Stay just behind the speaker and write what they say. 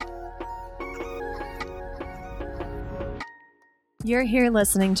You're here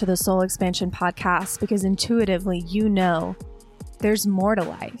listening to the Soul Expansion Podcast because intuitively you know there's more to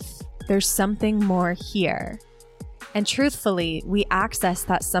life. There's something more here. And truthfully, we access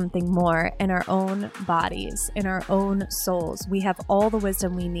that something more in our own bodies, in our own souls. We have all the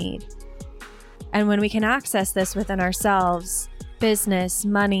wisdom we need. And when we can access this within ourselves, business,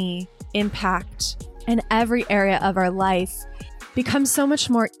 money, impact, and every area of our life becomes so much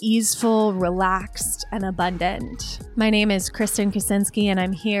more easeful, relaxed, and abundant. My name is Kristen Kaczynski, and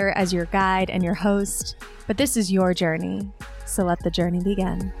I'm here as your guide and your host, but this is your journey, so let the journey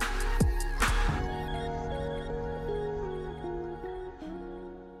begin.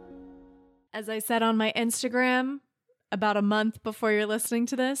 As I said on my Instagram about a month before you're listening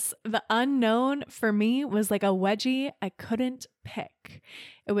to this, the unknown for me was like a wedgie I couldn't pick.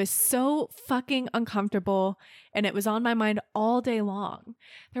 It was so fucking uncomfortable, and it was on my mind all day long.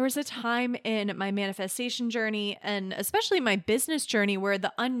 There was a time in my manifestation journey, and especially my business journey, where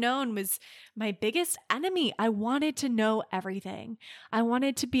the unknown was my biggest enemy. I wanted to know everything. I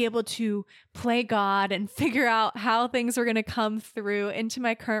wanted to be able to play God and figure out how things were going to come through into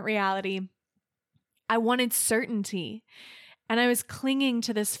my current reality. I wanted certainty, and I was clinging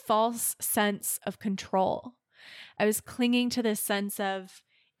to this false sense of control. I was clinging to this sense of,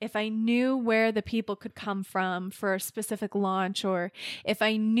 if I knew where the people could come from for a specific launch, or if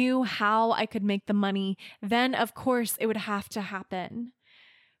I knew how I could make the money, then of course it would have to happen.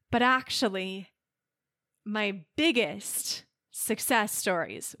 But actually, my biggest success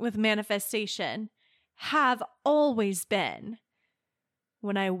stories with manifestation have always been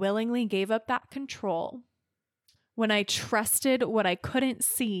when I willingly gave up that control, when I trusted what I couldn't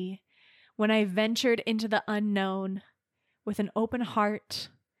see, when I ventured into the unknown with an open heart,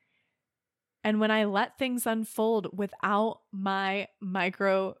 and when I let things unfold without my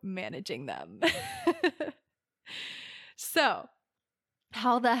micromanaging them. So,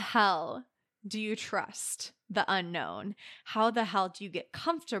 how the hell do you trust the unknown? How the hell do you get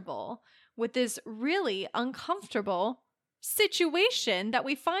comfortable with this really uncomfortable situation that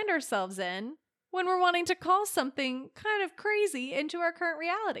we find ourselves in when we're wanting to call something kind of crazy into our current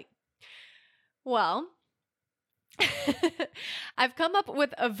reality? Well, I've come up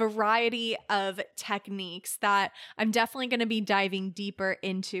with a variety of techniques that I'm definitely going to be diving deeper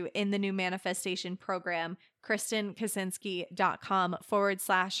into in the new manifestation program,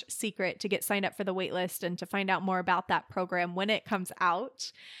 KristenKaczynski.com/secret, to get signed up for the waitlist and to find out more about that program when it comes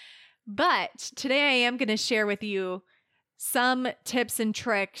out. But today I am going to share with you some tips and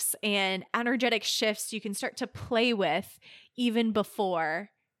tricks and energetic shifts you can start to play with even before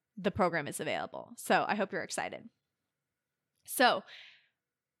the program is available. So I hope you're excited. So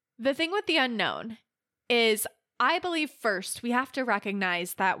the thing with the unknown is, I believe first we have to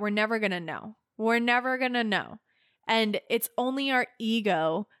recognize that we're never going to know. We're never going to know. And it's only our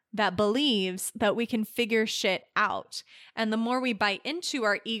ego that believes that we can figure shit out. And the more we bite into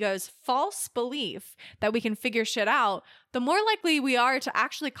our ego's false belief that we can figure shit out, the more likely we are to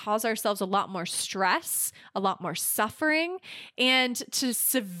actually cause ourselves a lot more stress, a lot more suffering, and to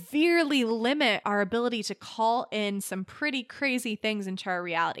severely limit our ability to call in some pretty crazy things into our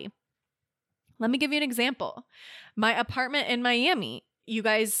reality. Let me give you an example. My apartment in Miami, you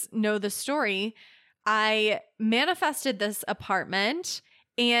guys know the story. I manifested this apartment,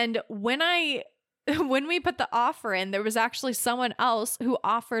 and when we put the offer in, there was actually someone else who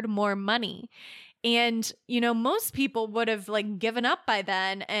offered more money. And, most people would have given up by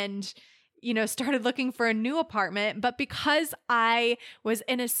then and, started looking for a new apartment. But because I was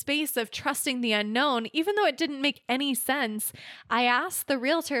in a space of trusting the unknown, even though it didn't make any sense, I asked the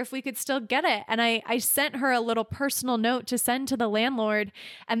realtor if we could still get it. And I sent her a little personal note to send to the landlord.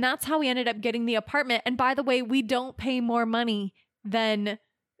 And that's how we ended up getting the apartment. And by the way, we don't pay more money than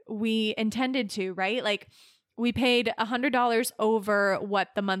we intended to, right? We paid $100 over what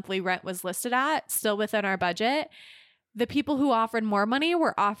the monthly rent was listed at, still within our budget. The people who offered more money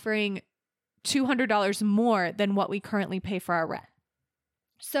were offering $200 more than what we currently pay for our rent.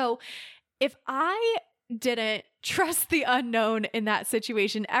 So if I didn't trust the unknown in that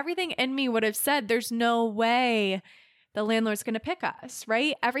situation, everything in me would have said, there's no way the landlord's going to pick us,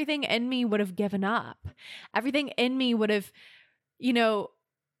 right? Everything in me would have given up. Everything in me would have,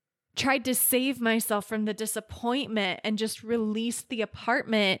 tried to save myself from the disappointment and just released the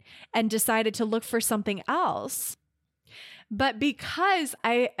apartment and decided to look for something else. But because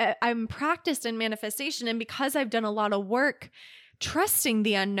I'm practiced in manifestation, and because I've done a lot of work trusting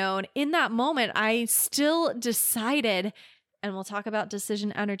the unknown, in that moment, I still decided, and we'll talk about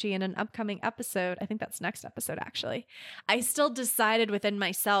decision energy in an upcoming episode. I think that's next episode, actually. I still decided within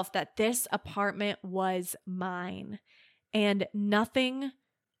myself that this apartment was mine. and nothing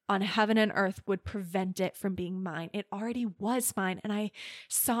on heaven and earth would prevent it from being mine. It already was mine. And I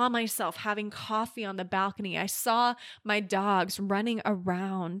saw myself having coffee on the balcony. I saw my dogs running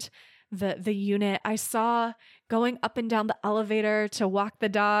around the unit. I saw going up and down the elevator to walk the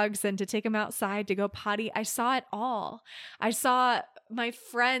dogs and to take them outside to go potty. I saw it all. I saw my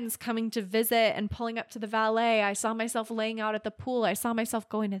friends coming to visit and pulling up to the valet. I saw myself laying out at the pool. I saw myself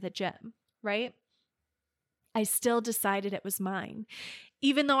going to the gym, right? I still decided it was mine.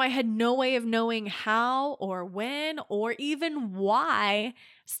 Even though I had no way of knowing how or when or even why,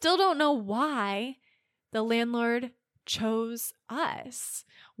 still don't know why the landlord chose us.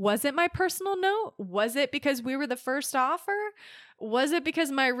 Was it my personal note? Was it because we were the first offer? Was it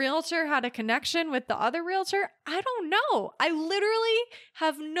because my realtor had a connection with the other realtor? I don't know. I literally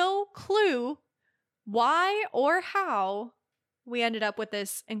have no clue why or how we ended up with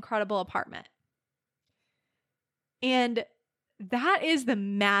this incredible apartment. And that is the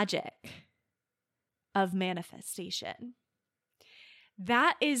magic of manifestation.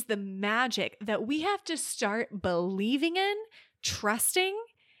 That is the magic that we have to start believing in, trusting,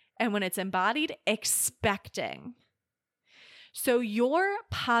 and when it's embodied, expecting. So your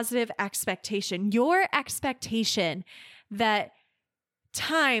positive expectation, your expectation that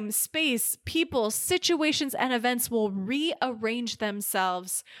time, space, people, situations, and events will rearrange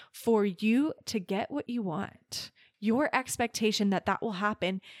themselves for you to get what you want. Your expectation that that will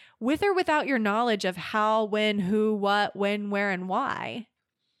happen with or without your knowledge of how, when, who, what, when, where, and why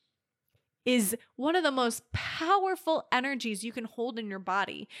is one of the most powerful energies you can hold in your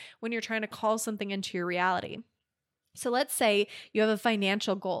body when you're trying to call something into your reality. So let's say you have a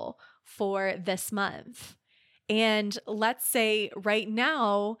financial goal for this month. And let's say right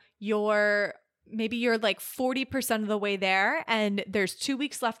now maybe you're like 40% of the way there and there's 2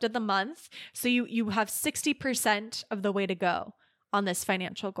 weeks left of the month. So you have 60% of the way to go on this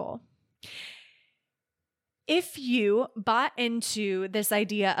financial goal. If you bought into this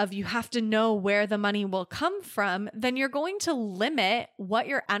idea of you have to know where the money will come from, then you're going to limit what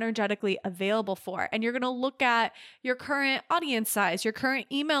you're energetically available for. And you're going to look at your current audience size, your current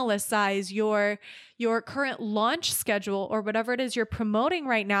email list size, your current launch schedule, or whatever it is you're promoting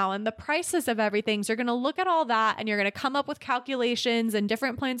right now, and the prices of everything. So you're going to look at all that and you're going to come up with calculations and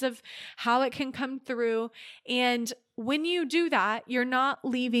different plans of how it can come through. And when you do that, you're not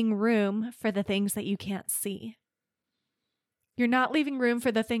leaving room for the things that you can't see. You're not leaving room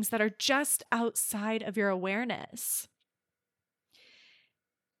for the things that are just outside of your awareness.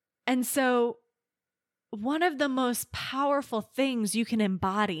 And so, one of the most powerful things you can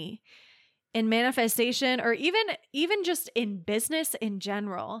embody in manifestation, or even just in business in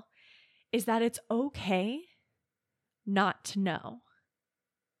general, is that it's okay not to know.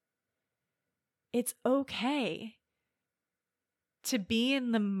 It's okay to be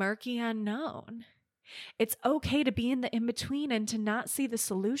in the murky unknown. It's okay to be in the in-between and to not see the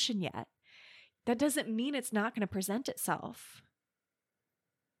solution yet. That doesn't mean it's not going to present itself,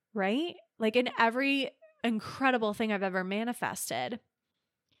 right? Like in every incredible thing I've ever manifested,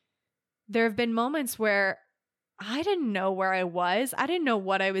 there have been moments where I didn't know where I was. I didn't know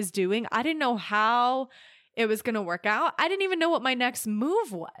what I was doing. I didn't know how it was going to work out. I didn't even know what my next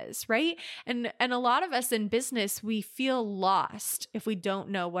move was, right? And a lot of us in business, we feel lost if we don't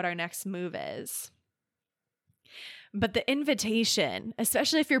know what our next move is. But the invitation,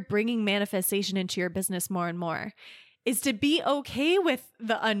 especially if you're bringing manifestation into your business more and more, is to be okay with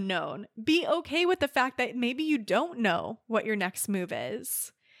the unknown. Be okay with the fact that maybe you don't know what your next move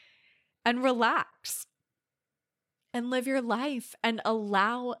is. And relax and live your life and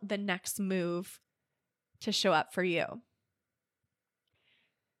allow the next move to show up for you.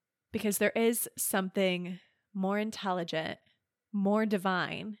 Because there is something more intelligent, more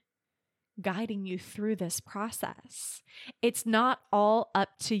divine guiding you through this process. It's not all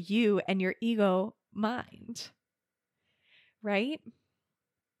up to you and your ego mind, right?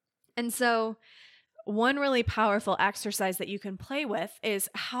 And so one really powerful exercise that you can play with is,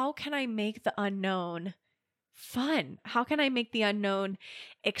 how can I make the unknown fun? How can I make the unknown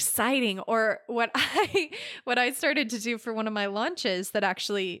exciting? Or what I started to do for one of my launches that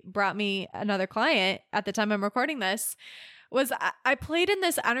actually brought me another client at the time I'm recording this was I played in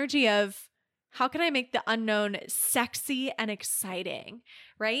this energy of, how can I make the unknown sexy and exciting,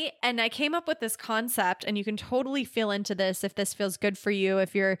 right? And I came up with this concept, and you can totally feel into this if this feels good for you,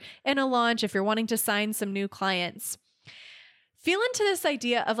 if you're in a launch, if you're wanting to sign some new clients. Feel into this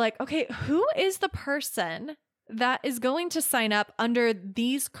idea of like, okay, who is the person that is going to sign up under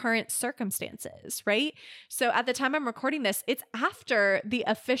these current circumstances, right? So at the time I'm recording this, it's after the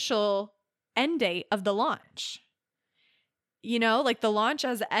official end date of the launch. like the launch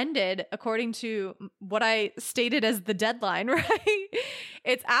has ended according to what I stated as the deadline, right?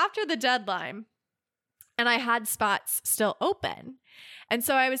 It's after the deadline and I had spots still open. And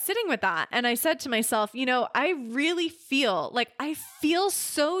so I was sitting with that and I said to myself, I really feel I feel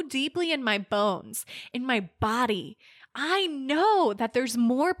so deeply in my bones, in my body. I know that there's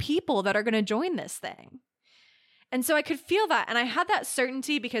more people that are going to join this thing. And so I could feel that. And I had that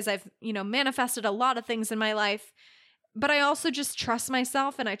certainty because I've, manifested a lot of things in my life, but I also just trust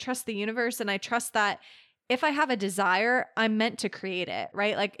myself and I trust the universe and I trust that if I have a desire, I'm meant to create it,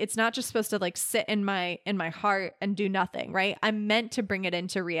 right? Like it's not just supposed to sit in my heart and do nothing, right? I'm meant to bring it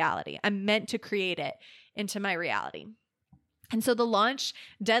into reality. I'm meant to create it into my reality. And so the launch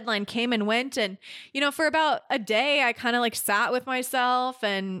deadline came and went. And, for about a day, I kind of sat with myself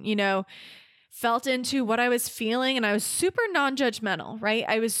and, felt into what I was feeling. And I was super non-judgmental, right?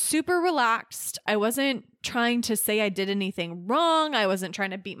 I was super relaxed. I wasn't trying to say I did anything wrong. I wasn't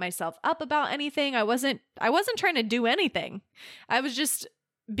trying to beat myself up about anything. I wasn't trying to do anything. I was just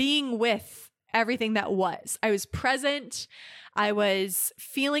being with everything that was. I was present. I was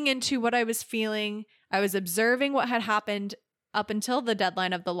feeling into what I was feeling. I was observing what had happened up until the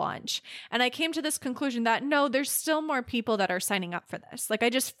deadline of the launch. And I came to this conclusion that no, there's still more people that are signing up for this. I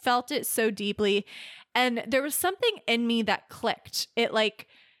just felt it so deeply. And there was something in me that clicked. It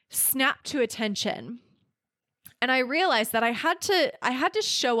snapped to attention. And I realized that I had to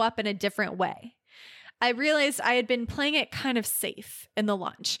show up in a different way. I realized I had been playing it kind of safe in the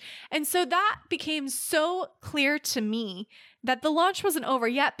launch. And so that became so clear to me that the launch wasn't over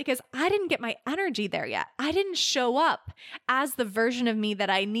yet because I didn't get my energy there yet. I didn't show up as the version of me that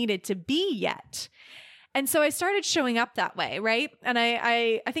I needed to be yet. And so I started showing up that way, right? And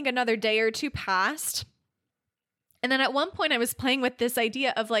I think another day or two passed. And then at one point I was playing with this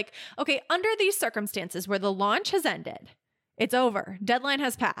idea of okay, under these circumstances where the launch has ended, it's over, deadline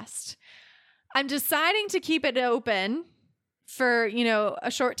has passed. I'm deciding to keep it open for,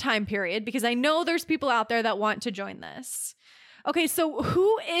 a short time period because I know there's people out there that want to join this. Okay, so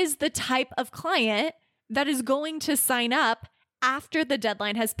who is the type of client that is going to sign up after the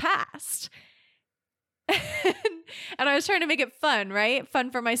deadline has passed? And I was trying to make it fun, right? Fun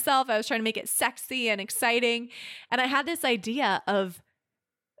for myself. I was trying to make it sexy and exciting. And I had this idea of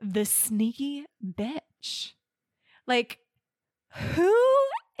the sneaky bitch. Who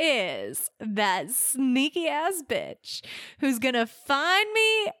is that sneaky ass bitch who's gonna find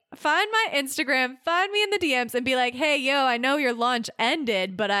my Instagram, find me in the DMs and be like, hey, yo, I know your launch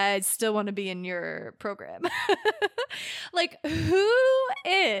ended, but I still want to be in your program. Who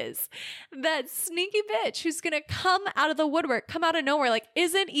is that sneaky bitch who's gonna come out of the woodwork, come out of nowhere,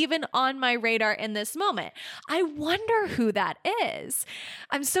 isn't even on my radar in this moment? I wonder who that is.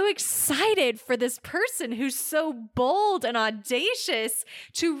 I'm so excited for this person who's so bold and audacious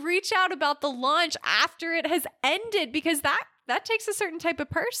to reach out about the launch after it has ended, because that takes a certain type of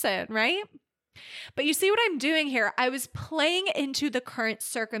person, right? But you see what I'm doing here? I was playing into the current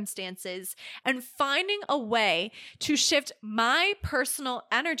circumstances and finding a way to shift my personal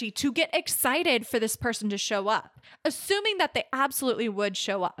energy to get excited for this person to show up, assuming that they absolutely would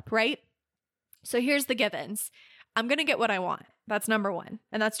show up, right? So here's the givens. I'm going to get what I want. That's number one.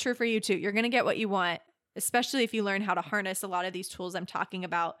 And that's true for you too. You're going to get what you want, especially if you learn how to harness a lot of these tools I'm talking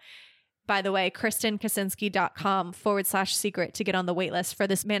about. By the way, KristenKaczynski.com/secret to get on the wait list for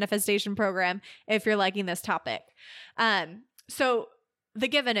this manifestation program if you're liking this topic. So the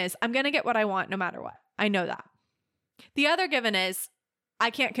given is I'm going to get what I want no matter what. I know that. The other given is I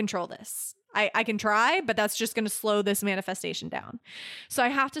can't control this. I can try, but that's just going to slow this manifestation down. So I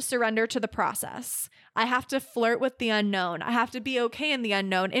have to surrender to the process. I have to flirt with the unknown. I have to be okay in the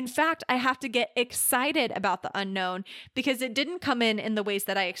unknown. In fact, I have to get excited about the unknown because it didn't come in the ways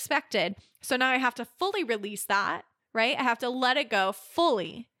that I expected. So now I have to fully release that, right? I have to let it go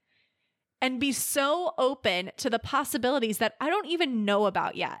fully and be so open to the possibilities that I don't even know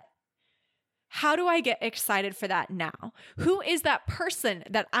about yet. How do I get excited for that now? Who is that person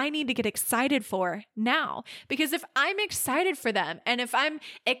that I need to get excited for now? Because if I'm excited for them and if I'm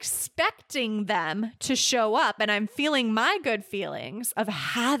expecting them to show up and I'm feeling my good feelings of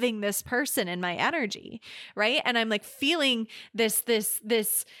having this person in my energy, right? And I'm feeling this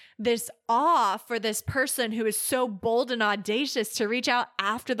awe for this person who is so bold and audacious to reach out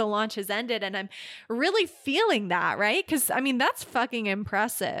after the launch has ended. And I'm really feeling that, right? Because that's fucking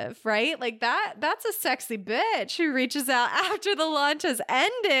impressive, right? That's a sexy bitch who reaches out after the launch has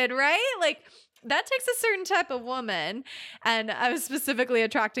ended, right? That takes a certain type of woman. And I was specifically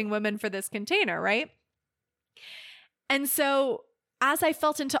attracting women for this container, right? And so as I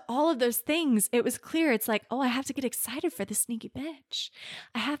felt into all of those things, it was clear. It's like, oh, I have to get excited for this sneaky bitch.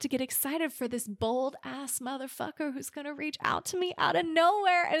 I have to get excited for this bold ass motherfucker who's going to reach out to me out of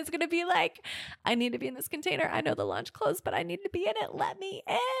nowhere. And it's going to be like, I need to be in this container. I know the launch closed, but I need to be in it. Let me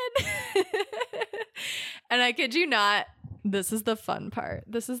in. And I kid you not, this is the fun part.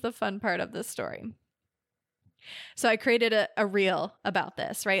 This is the fun part of this story. So I created a reel about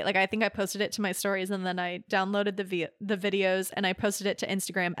this, right? Like I think I posted it to my stories and then I downloaded the videos and I posted it to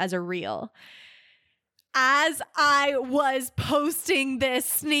Instagram as a reel. As I was posting this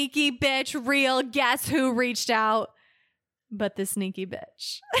sneaky bitch reel, guess who reached out? But the sneaky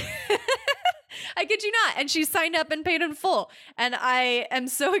bitch. I kid you not. And she signed up and paid in full. And I am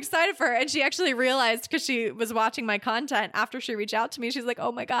so excited for her. And she actually realized, because she was watching my content after she reached out to me, she's like,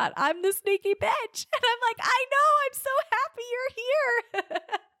 oh my God, I'm the sneaky bitch. And I'm like, I know, I'm so happy you're here.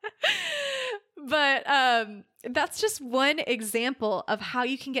 But that's just one example of how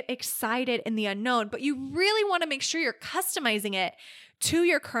you can get excited in the unknown, but you really want to make sure you're customizing it to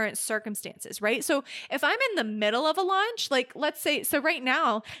your current circumstances, right? So if I'm in the middle of a launch, like let's say, so right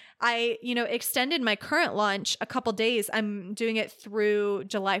now I, extended my current launch a couple days. I'm doing it through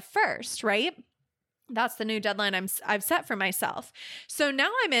July 1st, right? That's the new deadline I've set for myself. So now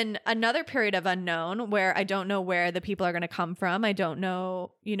I'm in another period of unknown where I don't know where the people are going to come from. I don't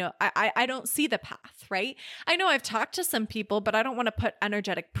know, I don't see the path, right? I know I've talked to some people, but I don't want to put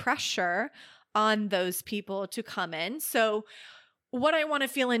energetic pressure on those people to come in. So what I want to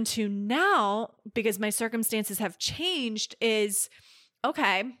feel into now, because my circumstances have changed, is,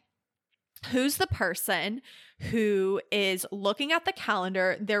 okay, who's the person who is looking at the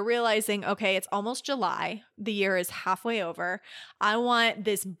calendar? They're realizing, okay, it's almost July. The year is halfway over. I want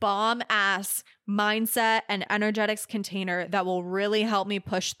this bomb ass mindset and energetics container that will really help me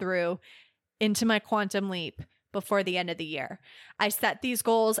push through into my quantum leap before the end of the year. I set these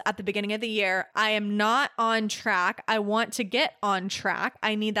goals at the beginning of the year. I am not on track. I want to get on track.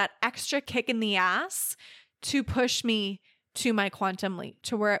 I need that extra kick in the ass to push me to my quantum leap,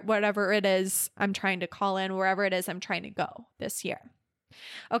 to whatever it is I'm trying to call in, wherever it is I'm trying to go this year.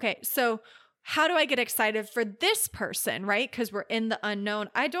 Okay, so how do I get excited for this person, right? Because we're in the unknown.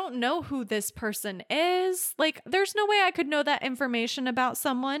 I don't know who this person is. Like, there's no way I could know that information about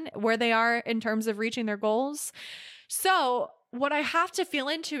someone, where they are in terms of reaching their goals. So what I have to feel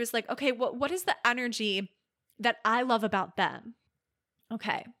into is like, okay, what is the energy that I love about them?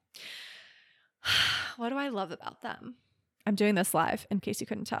 Okay. What do I love about them? I'm doing this live in case you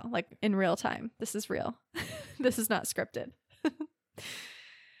couldn't tell, like in real time. This is real. This is not scripted.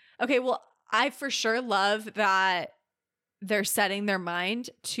 Okay, well, I for sure love that they're setting their mind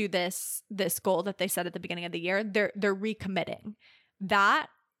to this goal that they set at the beginning of the year. They're recommitting. That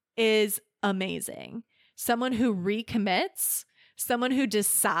is amazing. Someone who recommits, someone who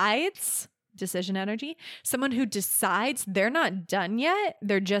decides, decision energy, someone who decides they're not done yet.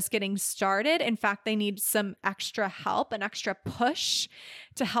 They're just getting started. In fact, they need some extra help, an extra push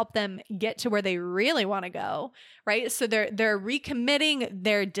to help them get to where they really want to go, right? So they're recommitting,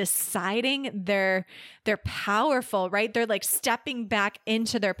 they're deciding, they're powerful, right? They're like stepping back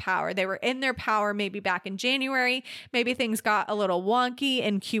into their power. They were in their power maybe back in January. Maybe things got a little wonky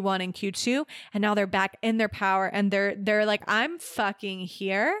in Q1 and Q2, and now they're back in their power and they're like, I'm fucking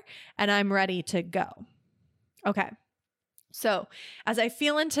here and I'm ready to go. Okay. So as I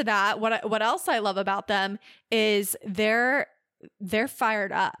feel into that, what else I love about them is they're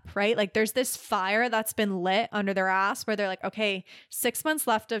fired up, right? Like there's this fire that's been lit under their ass where they're like, okay, 6 months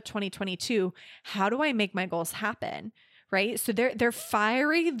left of 2022. How do I make my goals happen? Right? So they're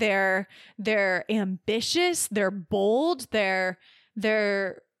fiery, they're ambitious, they're bold, they're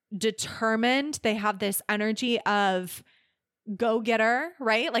determined. They have this energy of go-getter,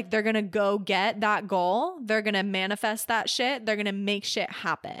 right? Like they're going to go get that goal. They're going to manifest that shit. They're going to make shit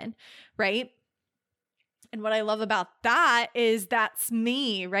happen, right? And what I love about that is that's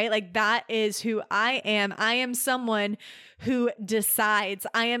me, right? Like that is who I am. I am someone who decides.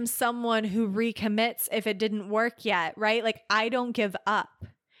 I am someone who recommits if it didn't work yet, right? Like I don't give up.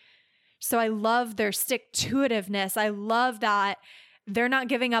 So I love their stick-to-itiveness. I love that they're not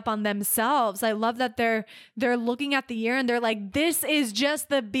giving up on themselves. I love that they're looking at the year and they're like, this is just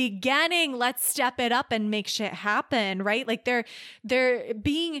the beginning. Let's step it up and make shit happen, right? Like they're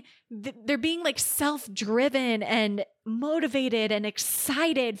being like self-driven and motivated and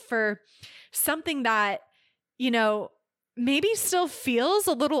excited for something that, maybe still feels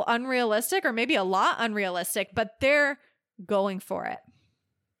a little unrealistic or maybe a lot unrealistic, but they're going for it.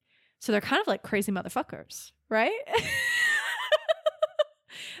 So they're kind of like crazy motherfuckers, right?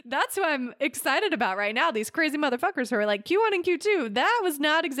 That's what I'm excited about right now. These crazy motherfuckers who are like Q1 and Q2. That was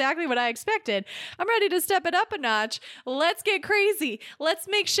not exactly what I expected. I'm ready to step it up a notch. Let's get crazy. Let's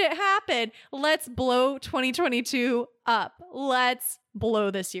make shit happen. Let's blow 2022 up. Let's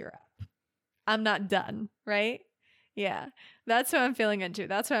blow this year up. I'm not done, right? Yeah, that's what I'm feeling into.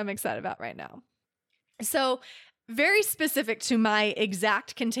 That's what I'm excited about right now. So very specific to my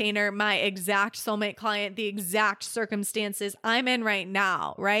exact container, my exact soulmate client, the exact circumstances I'm in right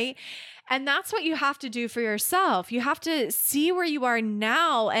now, right? And that's what you have to do for yourself. You have to see where you are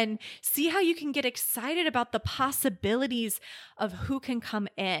now and see how you can get excited about the possibilities of who can come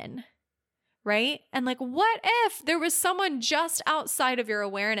in, right? And like, what if there was someone just outside of your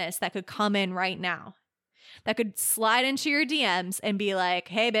awareness that could come in right now, that could slide into your DMs and be like,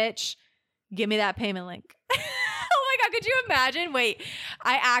 hey, bitch, give me that payment link. Oh my God, could you imagine? Wait,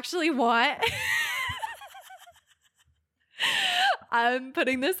 I actually want... I'm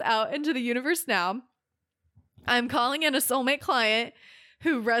putting this out into the universe now. I'm calling in a soulmate client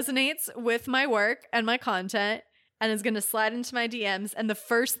who resonates with my work and my content and is going to slide into my DMs. And the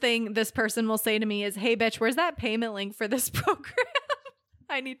first thing this person will say to me is, hey, bitch, where's that payment link for this program?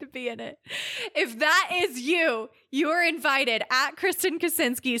 I need to be in it. If that is you, you are invited at Kristen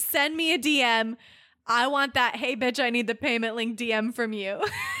Kaczynski. Send me a DM. I want that, hey, bitch, I need the payment link DM from you.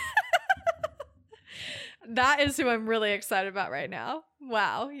 That is who I'm really excited about right now.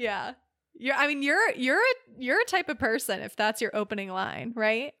 Wow. Yeah. You're a type of person if that's your opening line,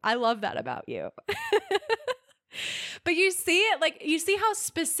 right? I love that about you. But you see it, like, you see how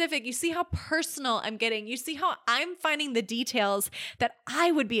specific, you see how personal I'm getting. You see how I'm finding the details that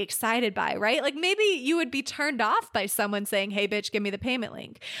I would be excited by, right? Like maybe you would be turned off by someone saying, hey, bitch, give me the payment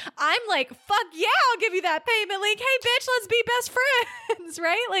link. I'm like, fuck yeah, I'll give you that payment link. Hey, bitch, let's be best friends,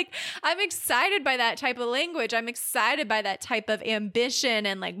 right? Like I'm excited by that type of language. I'm excited by that type of ambition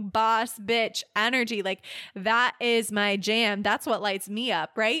and like boss bitch energy. Like that is my jam. That's what lights me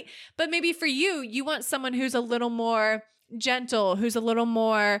up, right? But maybe for you, you want someone who's a little more gentle, who's a little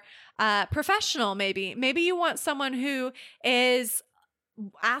more professional, maybe. Maybe you want someone who is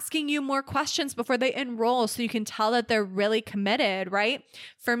asking you more questions before they enroll so you can tell that they're really committed, right?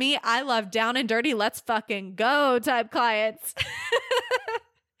 For me, I love down and dirty, let's fucking go type clients.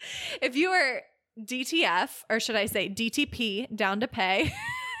 If you are DTF, or should I say DTP, down to pay,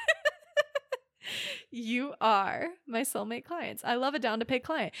 you are my soulmate clients. I love a down to pay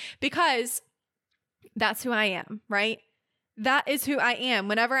client because that's who I am, right? That is who I am.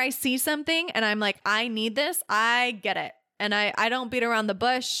 Whenever I see something and I'm like, I need this, I get it. And I don't beat around the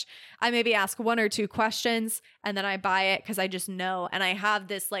bush. I maybe ask one or two questions and then I buy it because I just know. And I have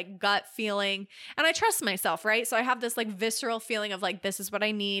this like gut feeling and I trust myself, right? So I have this like visceral feeling of like, this is what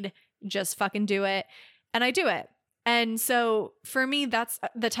I need. Just fucking do it. And I do it. And so for me, that's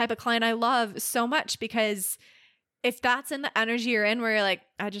the type of client I love so much because if that's in the energy you're in where you're like,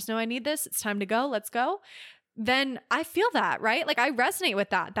 I just know I need this, it's time to go, let's go, then I feel that, right? Like I resonate with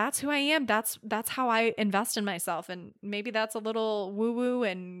that. That's who I am. That's how I invest in myself. And maybe that's a little woo-woo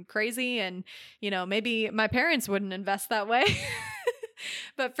and crazy. And, you know, maybe my parents wouldn't invest that way.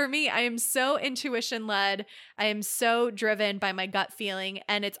 But for me, I am so intuition led. I am so driven by my gut feeling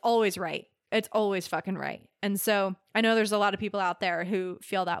and it's always right. It's always fucking right. And so I know there's a lot of people out there who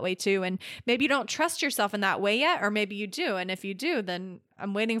feel that way too. And maybe you don't trust yourself in that way yet, or maybe you do. And if you do, then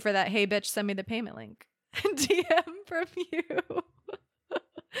I'm waiting for that, hey, bitch, send me the payment link. DM from you.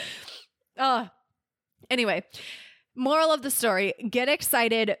 Anyway, moral of the story, get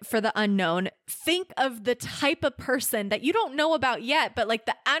excited for the unknown. Think of the type of person that you don't know about yet, but like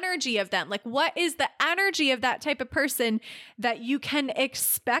the energy of them. Like what is the energy of that type of person that you can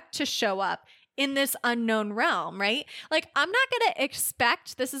expect to show up in this unknown realm, right? Like I'm not going to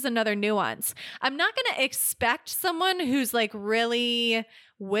expect, this is another nuance. I'm not going to expect someone who's like really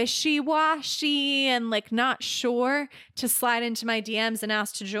wishy-washy and like not sure to slide into my DMs and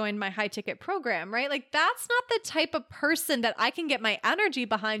ask to join my high ticket program, right? Like that's not the type of person that I can get my energy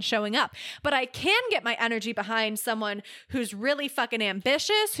behind showing up, but I can get my energy behind someone who's really fucking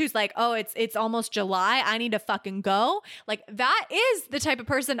ambitious, who's like, oh, it's almost July, I need to fucking go. Like that is the type of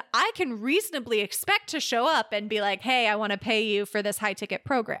person I can reasonably expect to show up and be like, hey, I want to pay you for this high ticket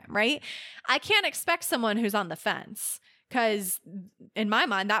program, right? I can't expect someone who's on the fence. Because in my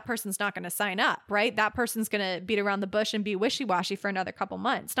mind, that person's not going to sign up, right? That person's going to beat around the bush and be wishy-washy for another couple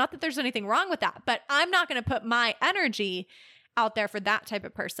months. Not that there's anything wrong with that, but I'm not going to put my energy out there for that type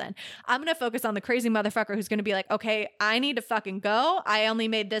of person. I'm going to focus on the crazy motherfucker who's going to be like, okay, I need to fucking go. I only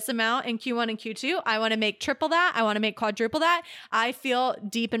made this amount in Q1 and Q2. I want to make triple that. I want to make quadruple that. I feel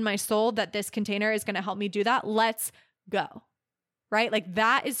deep in my soul that this container is going to help me do that. Let's go. right? Like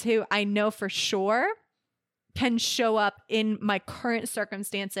that is who I know for sure can show up in my current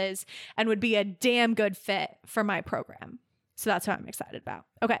circumstances and would be a damn good fit for my program. So that's what I'm excited about.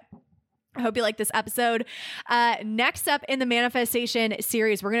 Okay. I hope you like this episode. Next up in the manifestation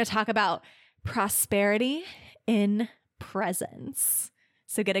series, we're going to talk about prosperity in presence.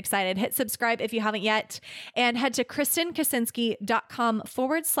 So get excited. Hit subscribe if you haven't yet, and head to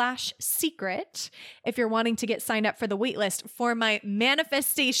KristenKaczynski.com/secret if you're wanting to get signed up for the waitlist for my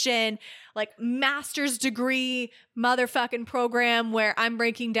manifestation, like master's degree motherfucking program where I'm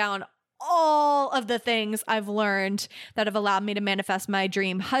breaking down all of the things I've learned that have allowed me to manifest my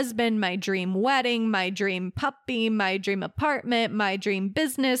dream husband, my dream wedding, my dream puppy, my dream apartment, my dream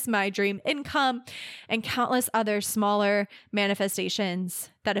business, my dream income, and countless other smaller manifestations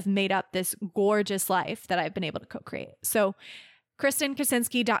that have made up this gorgeous life that I've been able to co-create. So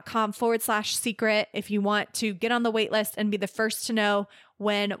KristenKaczynski.com/secret if you want to get on the waitlist and be the first to know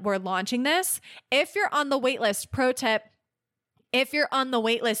when we're launching this. If you're on the waitlist, pro tip, if you're on the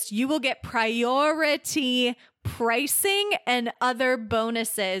waitlist, you will get priority pricing and other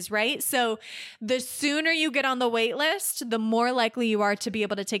bonuses, right? So the sooner you get on the waitlist, the more likely you are to be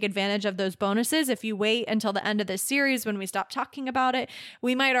able to take advantage of those bonuses. If you wait until the end of this series when we stop talking about it,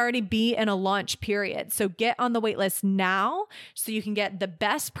 we might already be in a launch period. So get on the waitlist now so you can get the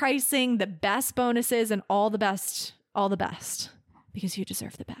best pricing, the best bonuses, and all the best, because you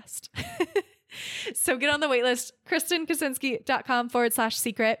deserve the best. So get on the waitlist,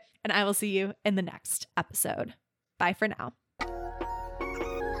 KristenKaczynski.com/secret, and I will see you in the next episode. Bye for now.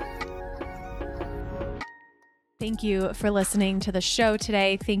 Thank you for listening to the show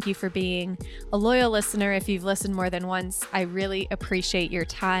today. Thank you for being a loyal listener. If you've listened more than once, I really appreciate your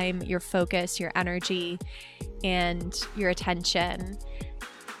time, your focus, your energy, and your attention.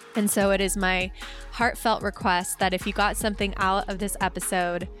 And so it is my heartfelt request that if you got something out of this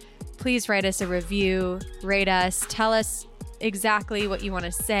episode, please write us a review, rate us, tell us exactly what you want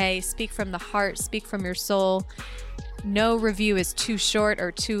to say, speak from the heart, speak from your soul. No review is too short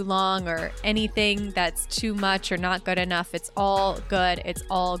or too long or anything that's too much or not good enough. It's all good. It's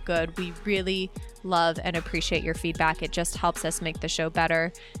all good. We really love and appreciate your feedback. It just helps us make the show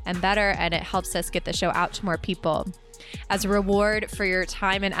better, and it helps us get the show out to more people. As a reward for your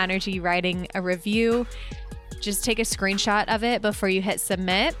time and energy writing a review, just take a screenshot of it before you hit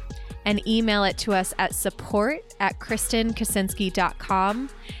submit and email it to us at support@KristenKaczynski.com,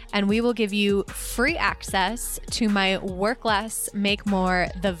 and we will give you free access to my Work Less, Make More,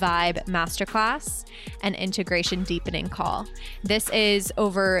 The Vibe Masterclass and Integration Deepening Call. This is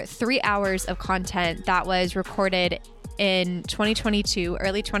over 3 hours of content that was recorded in 2022,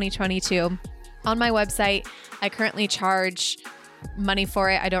 early 2022. On my website, I currently charge money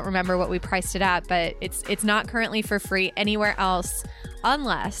for it. I don't remember what we priced it at, but it's not currently for free anywhere else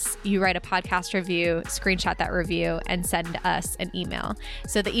unless you write a podcast review, screenshot that review, and send us an email.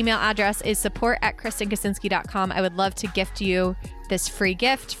 So the email address is support@KristenKaczynski.com. I would love to gift you this free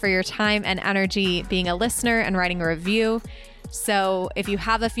gift for your time and energy being a listener and writing a review. So if you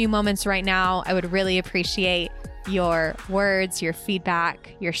have a few moments right now, I would really appreciate your words, your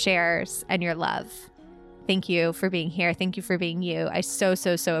feedback, your shares, and your love. Thank you for being here. Thank you for being you. I so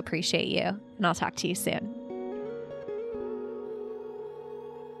appreciate you. And I'll talk to you soon.